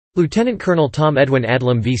Lieutenant Colonel Tom Edwin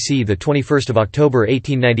Adlam VC, the 21st of October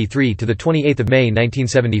 1893 to the 28th of May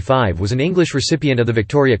 1975, was an English recipient of the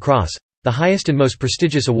Victoria Cross, the highest and most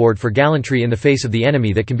prestigious award for gallantry in the face of the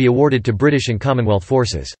enemy that can be awarded to British and Commonwealth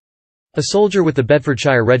forces. A soldier with the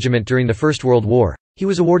Bedfordshire Regiment during the First World War, he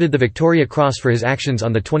was awarded the Victoria Cross for his actions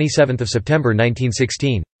on the 27th of September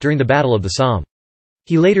 1916 during the Battle of the Somme.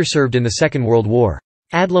 He later served in the Second World War.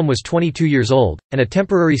 Adlam was 22 years old, and a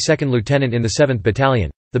temporary second lieutenant in the 7th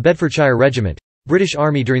Battalion, the Bedfordshire Regiment, British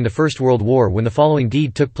Army during the First World War, when the following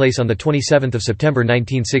deed took place on 27 September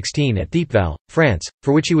 1916 at Thiepval, France,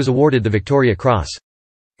 for which he was awarded the Victoria Cross.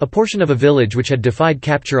 A portion of a village which had defied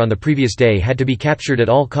capture on the previous day had to be captured at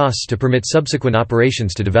all costs to permit subsequent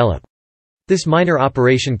operations to develop. This minor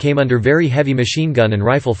operation came under very heavy machine gun and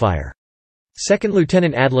rifle fire. Second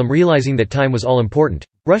Lieutenant Adlam, realizing that time was all important,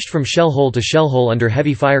 rushed from shell hole to shell hole under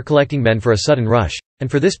heavy fire, collecting men for a sudden rush,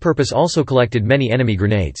 and for this purpose also collected many enemy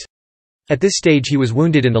grenades. At this stage he was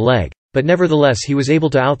wounded in the leg, but nevertheless he was able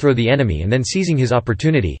to outthrow the enemy, and then seizing his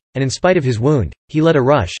opportunity, and in spite of his wound, he led a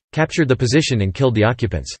rush, captured the position and killed the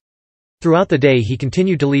occupants. Throughout the day he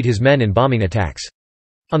continued to lead his men in bombing attacks.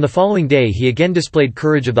 On the following day he again displayed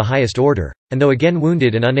courage of the highest order, and though again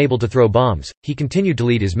wounded and unable to throw bombs, he continued to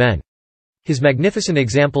lead his men. His magnificent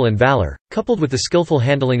example and valor, coupled with the skillful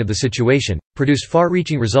handling of the situation, produced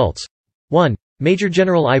far-reaching results. 1. Major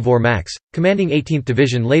General Ivor Max, commanding 18th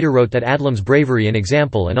Division, later wrote that Adlam's bravery and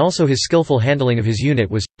example, and also his skillful handling of his unit,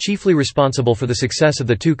 was chiefly responsible for the success of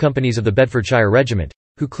the two companies of the Bedfordshire Regiment,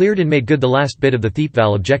 who cleared and made good the last bit of the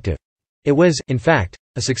Thiepval objective. It was, in fact,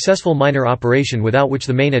 a successful minor operation without which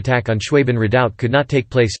the main attack on Schwaben Redoubt could not take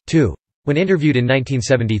place. 2. When interviewed in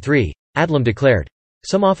 1973, Adlam declared,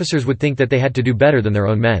 "Some officers would think that they had to do better than their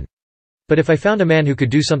own men. But if I found a man who could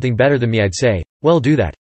do something better than me, I'd say, well, do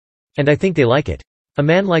that. And I think they like it. A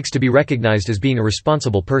man likes to be recognized as being a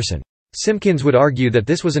responsible person." Simpkins would argue that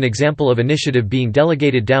this was an example of initiative being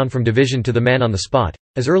delegated down from division to the man on the spot,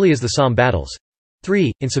 as early as the Somme battles.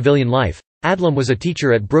 3. In civilian life, Adlam was a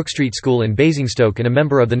teacher at Brook Street School in Basingstoke and a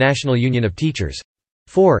member of the National Union of Teachers.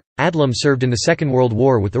 4. Adlam served in the Second World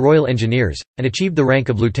War with the Royal Engineers, and achieved the rank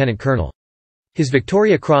of lieutenant colonel. His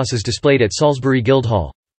Victoria Cross is displayed at Salisbury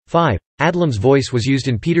Guildhall. 5. Adlam's voice was used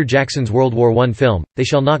in Peter Jackson's World War I film, They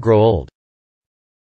Shall Not Grow Old.